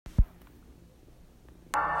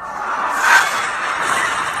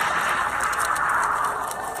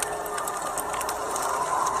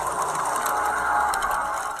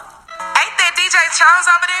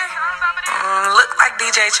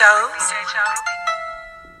Chose.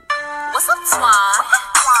 What's up, Twan?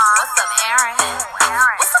 What's up, Aaron?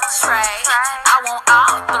 What's up, Trey? I want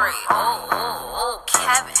all three. Oh,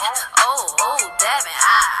 Kevin. Oh, Devin.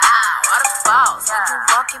 Waterfalls. When you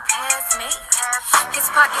walking past me, his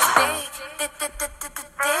pocket's big, and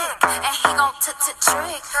he gon' trick,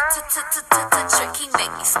 trick. He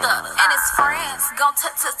make me stutter, and his friends gon'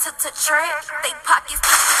 trick. They pockets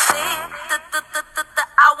big,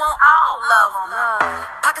 I want all of them.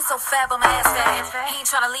 Pockets so fat, but my ass fat. He ain't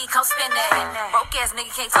tryna leave, come spend that. Broke ass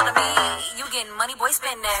nigga can't talk to me. You getting money, boy,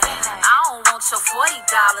 spend that. I don't want your $40.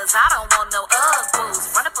 I don't want no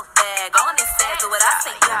booze. Run up a bag, all in this ass. Do what I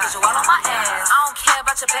say, do, cause you all on my ass. I don't care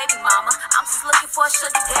about your baby mama. I'm just looking for a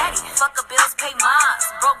sugar daddy. Fuck a bills, pay mine.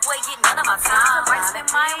 Broke boy, get none of my time. Right,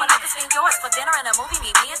 spend mine when I can spend yours. For dinner and a movie,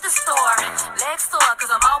 meet me at the store. Leg store,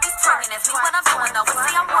 cause I'm always twerking. That's me what I'm doing, though.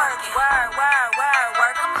 See, I'm working.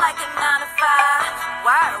 Work. I'm like a 9 to 5.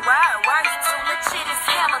 Word. He too legit, it's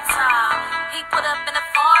hammer time. He put up in the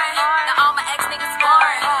foreign. Now all my ex niggas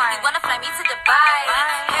foreign. He wanna fly me to Dubai.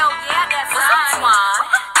 Hell yeah, that's what's up, Twan?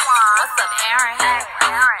 What's up, Aaron?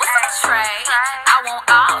 What's up, Trey? I want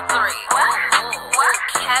all three. Oh,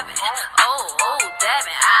 Kevin. Oh,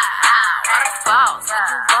 Devin. Waterfalls. When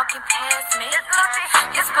you walking past me,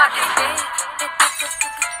 his pocket's big,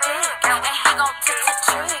 and he gon' trick.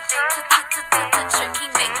 He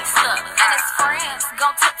make me stutter, and his friends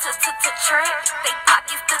gon' trick. They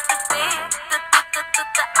pockets big,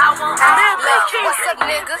 I want all. What's up,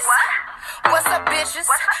 niggas? What's up, bitches?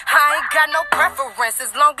 I ain't got no preference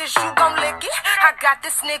as long as you gon' lick it. I got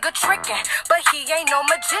this nigga tricking, but he ain't no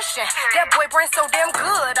magician. That boy brain so damn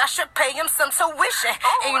good, I should pay him some tuition.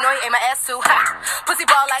 And you know he ain't my ass too. Pussy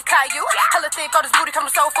ball like Caillou. Hella thick, all this booty come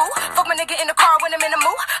from soul food. Fuck my nigga in the car when I'm in the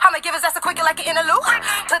mood. I'ma give his ass a quickie like an interlude.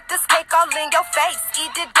 Put this cake all in your face,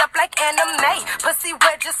 eat it up like anime. Pussy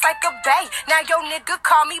wet just like a bae. Now your nigga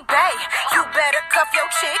call me bae. You better cuff your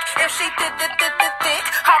chick if she thick.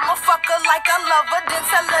 I'ma fuck her like I love her, then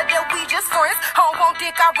tell her that we just friends. I don't want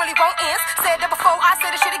dick, I really want ends. Said that before, I say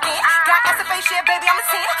the shit again. Got ass and face, yeah, baby, I'm a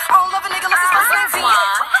 10. I don't love a nigga unless it's supposed to be.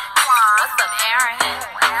 What's up, Aaron?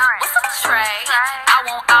 What's up, Trey? I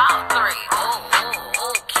want all three.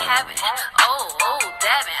 Oh, Kevin. Oh,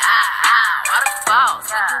 Devin. Waterfalls.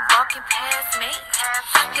 When you walking past me,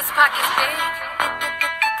 his pocket's big,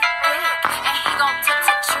 and he gon' trick.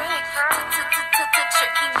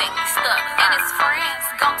 He make me stuck, and his friends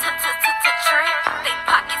gon' trick. They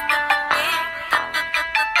pockets big,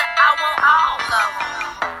 I want all of them.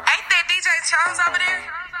 Ain't that DJ Chose over there?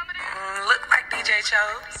 Look like DJ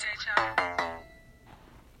Chose.